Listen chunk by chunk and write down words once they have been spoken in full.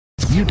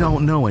You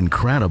don't know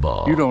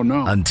incredible. You don't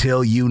know.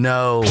 Until you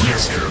know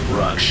Mr.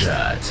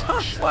 Bruckshut.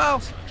 Huh,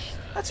 wow,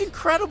 that's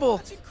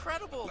incredible.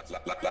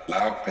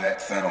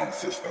 LoudPack sound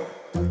system.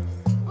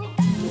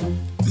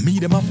 Me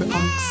them have to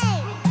ask.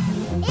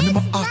 When them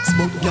have ask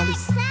about the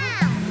galleys,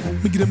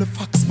 me give them the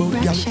facts about the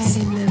galleys.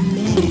 Bruckshut in the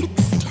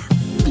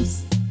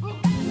mix.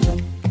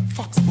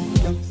 Facts about the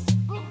galleys.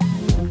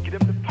 Give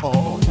them the facts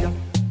about the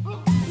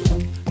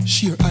galleys.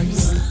 Sheer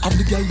eyes, have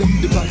the gal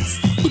them device.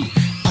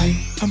 I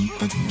am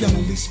a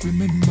gallus,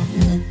 remember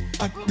me.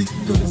 At the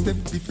girls them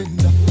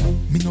defender.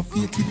 Me no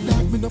fake it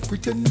dog, me no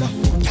pretender.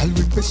 Gal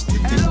request it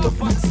in tough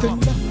not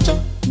tender.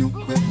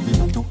 January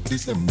to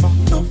December.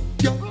 No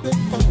gal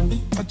them on the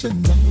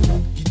agenda.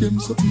 Give them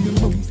something they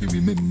love fi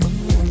remember.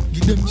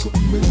 Give them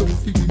something they love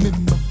fi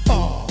remember.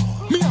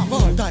 Me have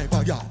all type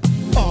of gal.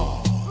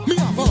 Me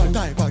have all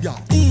type of gal.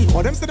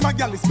 Or them say them a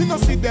gallus, me no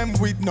see them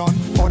with none.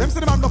 Or them say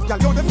them enough gal,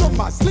 yo them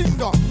numbers slim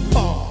down.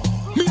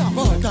 Me have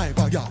all type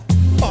of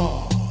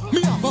gal.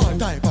 Me have all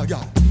type of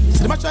gal.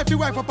 See them a try fi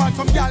wife apart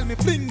some gal me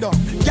fling down.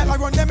 Gal a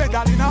run them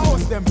medal in a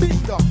house them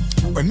big down.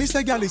 When me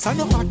say gal is a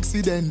no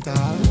accidental.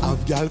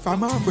 Have gal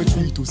from Harvard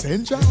to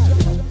Central.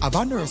 Have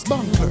a nurse,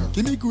 bank clerk,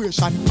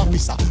 immigration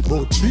officer.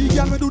 About 3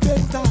 gal we do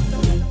dental.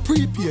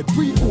 Prepaid,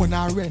 pre-owned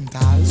or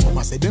rental. Some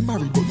a say them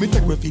married but me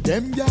take way fi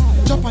them gal.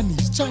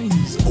 Japanese,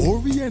 Chinese,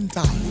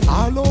 Oriental.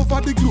 All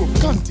over the globe,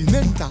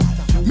 continental.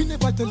 Me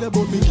never tell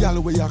about me gal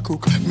where ya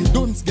cook. Me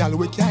dunce gal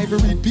where can't even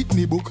read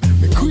Pitney book.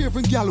 Me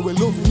craving gal where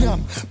love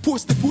yam.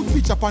 Post the food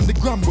picture up on the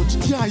gram but she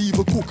can't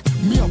even cook.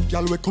 Me have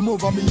gal where come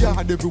over me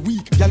yard every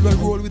week. Gal where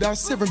roll with her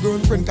 7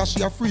 girlfriend cause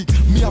she a freak.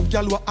 Me have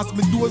gal where ask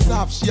me doors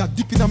off. She a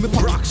dip in a me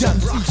pocket.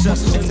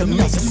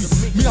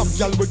 Me have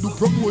gal where do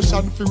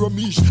promotion for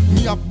Ramesh.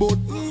 Me have about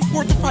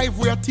 45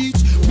 where I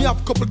teach. Me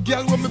have couple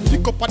gal where me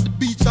pick up at the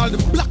beach. All the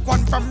black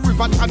one from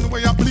Riverton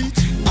where I bleach.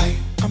 I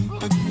am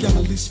a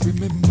gallus,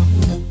 remember.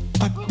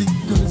 At the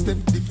girls them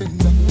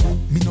defender.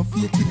 Me no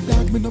fake it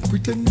dog, me no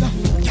pretender.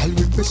 Gal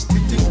request me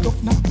think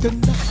tough not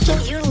tender.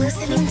 You're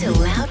listening to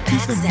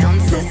LoudPack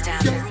Sound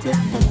System.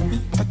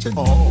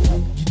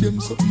 Give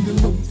them something they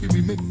love fi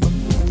remember.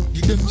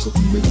 Give them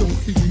something they love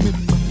fi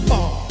remember.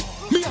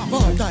 Me have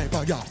all type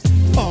of gal.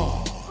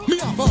 Me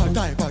have all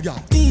type of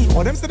gal.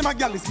 Or them say them a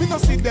gallus, me no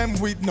see them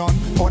with none.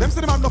 Or them say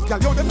them enough gal,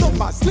 yo them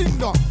numbers slim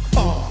down.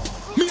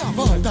 Me have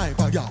all type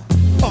of gal.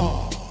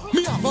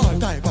 Me have all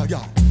type of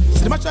gal.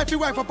 See them a try fi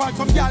wife apart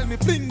some gal me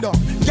fling down.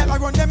 Gal a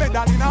run them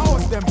medal in a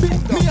house them big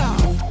down. Me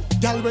have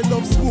gal we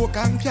love smoke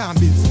and can't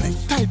be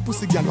sniff. Tight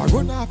pussy gal we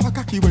run off a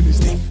cocky when you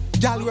stiff.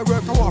 Gal we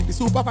work off the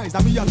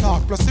supervisor me a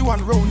talk. Plus the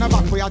one round the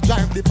back where I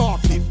drive the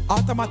forklift.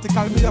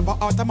 Automatical me have a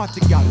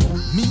automatic gal.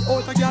 Me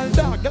out a gal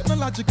dog that no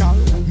logical.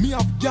 Me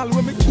have gal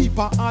when me keep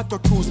a auto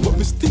cruise but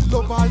me still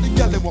love all the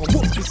gal them want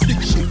work the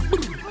stick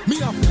shift. Me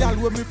have gal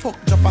when me fuck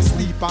up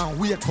asleep and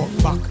wake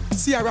up back.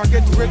 Sierra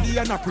get ready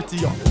and a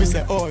pretty up. Me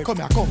say, oh, come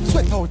here, come,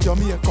 sweat out your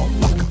makeup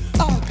back.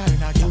 All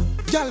kind of gal.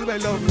 Gal we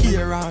love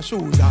ear and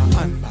shoulder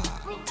and bar.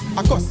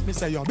 Of course, me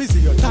say you're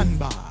busy, you're tan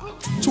bar.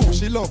 True,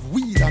 she love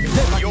weed and me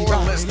never You're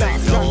listening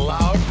to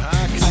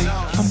LoudPack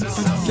Sound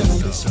System. I'm a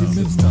gallus,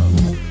 remember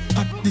me.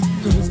 At the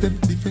girls them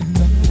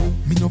defender.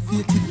 Me no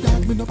fake it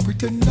dog, me no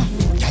pretender.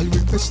 Gal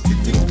request the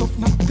thing tough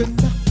not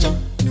tender.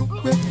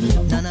 January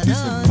to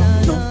December.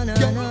 No,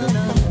 gal them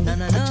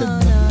on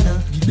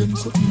agenda. Give them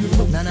something they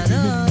love.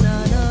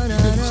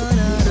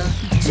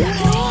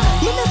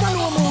 Me never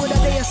know more that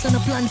they are on a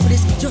plan for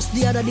this. Just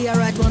the other day I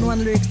write one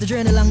lyrics. The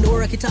journey along the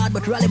work it hard,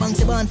 but rally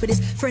banks are born for this.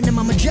 Friend them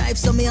I'ma drive,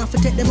 so me have to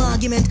take them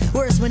argument.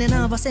 Worse when they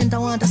have a cent, I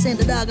want a cent,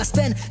 the dog I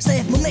spend. So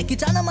if me make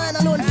it, and a man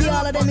alone for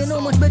all of them. You know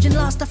much better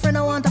lost a friend,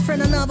 I want a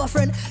friend, another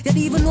friend. You don't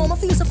even know me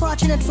feel so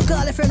fortunate for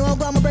call a friend. While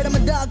got my brother, my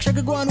dog,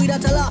 sugar go on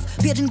without a laugh.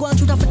 Pigeon go on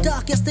shoot off a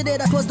talk, yesterday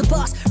that was the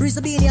past.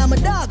 Risa Beanie, I'm a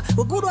dog.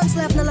 We're good ones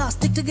left no last.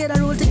 Stick together,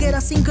 roll together,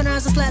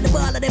 synchronize just like the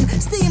ball of them.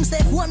 Steam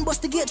safe, one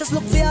bust to get, just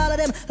look for all of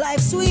them. Life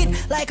sweet,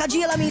 like a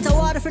jail, I meet a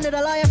water friend,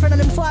 a liar friend,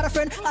 and them father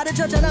friend. I the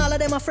judge and all of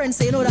them my friends,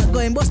 say you know that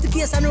going. Bust the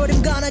case and know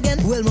them gone again.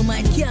 Well, my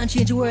mind can't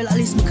change the world, at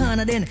least me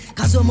can't then.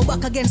 Cause when my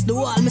back against the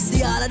wall, me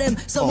see all of them.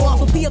 Some want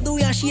to pave the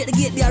way and shake the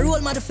gate. They are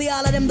role model for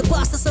all of them. The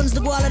pastor sons,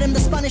 the all of them. The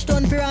Spanish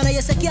town piranha,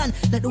 yes I can.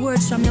 Let the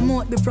words from your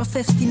mouth be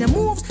professed in your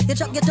moves. You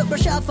chop, get up,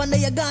 brush off, and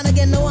then you're gone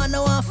again. No one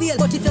feel.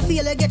 But if you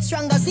feel, you get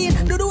stronger, seen.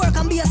 Do the work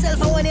and be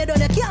yourself, and when you're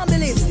done, you can't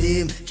believe.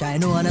 Steam, try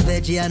no on a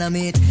veggie and a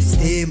meat.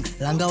 Steam,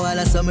 longer while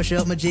I summer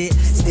shop my G.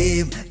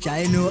 Steam,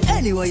 try no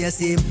anywhere you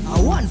see him.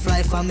 A one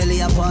fly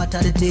family, a part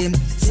of the team.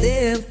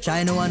 Steam,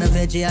 try no on a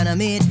veggie and a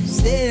meat.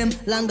 Steam,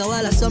 longer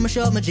while I summer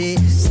shop my G.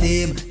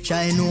 Steam,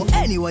 try no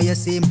anywhere you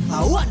see him.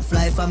 A one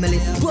fly family,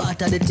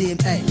 part of the team.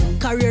 Hey,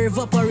 career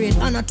evaporate,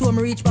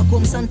 anatomy reach back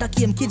home. Santa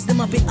came, kids them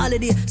happy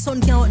holiday.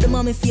 Son can't out the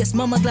mommy face,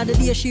 mama glad the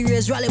day she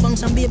raised. Rally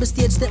banks and baby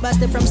stage, step by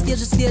step from stage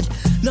to stage.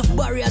 Enough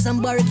barriers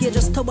and barricades,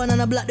 just stubborn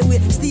and a block the way.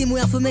 Steam we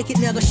have to make it. it,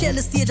 me I go shell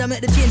the stage. I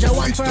make the change. I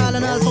one for all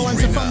and all for one.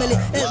 So family,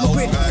 help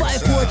me pray.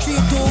 5, 4, 3, 2,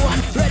 1.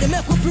 Ready,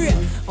 make we pray.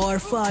 Our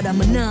Father,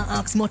 me nah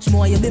ask much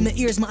more. You be my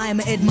ears, my eye,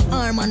 my head, my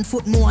arm and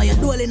foot more. You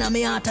dwelling on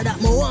me heart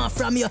that me want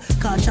from you.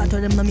 Cause chat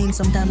with them no mean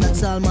sometimes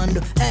that's all man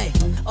do. Hey,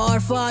 our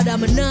Father,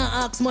 me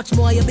nah ask much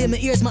more. You be my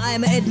ears, my eye,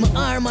 my head, my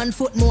arm and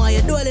foot more.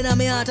 You dwelling on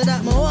me heart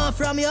that me want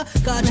from you.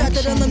 Cause chat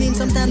with them no mean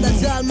sometimes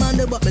that's all man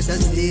do. But me say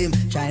steam,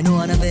 try no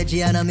on a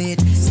veggie and a meat.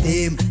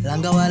 Steam,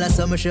 longer while I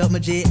summer shop my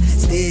G.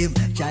 Steam,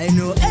 try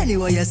no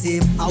anywhere you see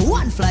him. A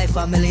one fly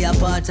family, a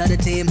part of the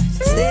team.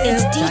 Steam,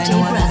 try no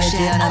on a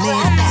veggie and a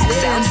meat.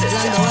 Steam,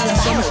 longer while I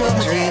summer shop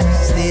my G.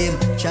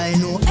 Steam, try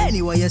no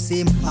anywhere you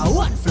see him. A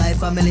one fly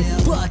family,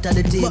 part of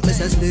the team. But me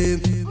say steam,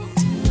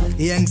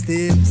 young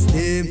steam,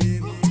 steam,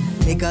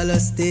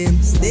 Nicholas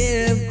steam,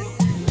 steam,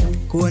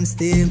 Cohen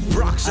steam,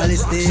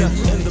 Alice steam,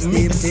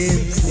 steam, steam,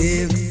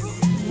 steam,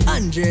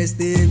 Andre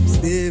steam,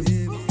 steam,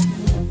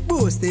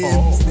 Boo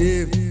steam,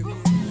 steam,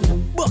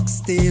 Buck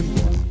steam,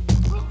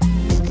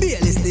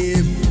 Bailey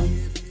steam,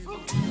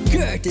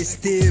 Curtis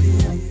steam,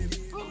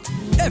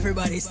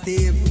 everybody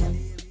steam.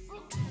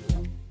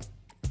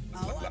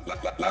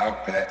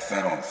 LoudPack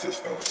sound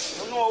system.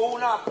 You know who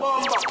not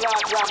bomb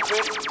clad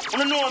rampant?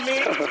 You know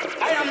me?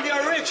 I am the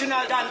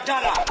original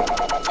Dantala.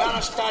 You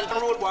understand the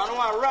road boy? I don't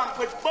want to ramp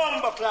with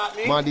bomb clad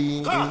me.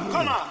 Maddy.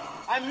 Come on.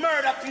 I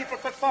murder people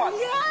for fun.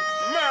 Yeah.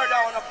 Murder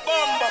on a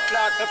bomb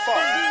clad for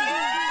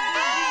fun.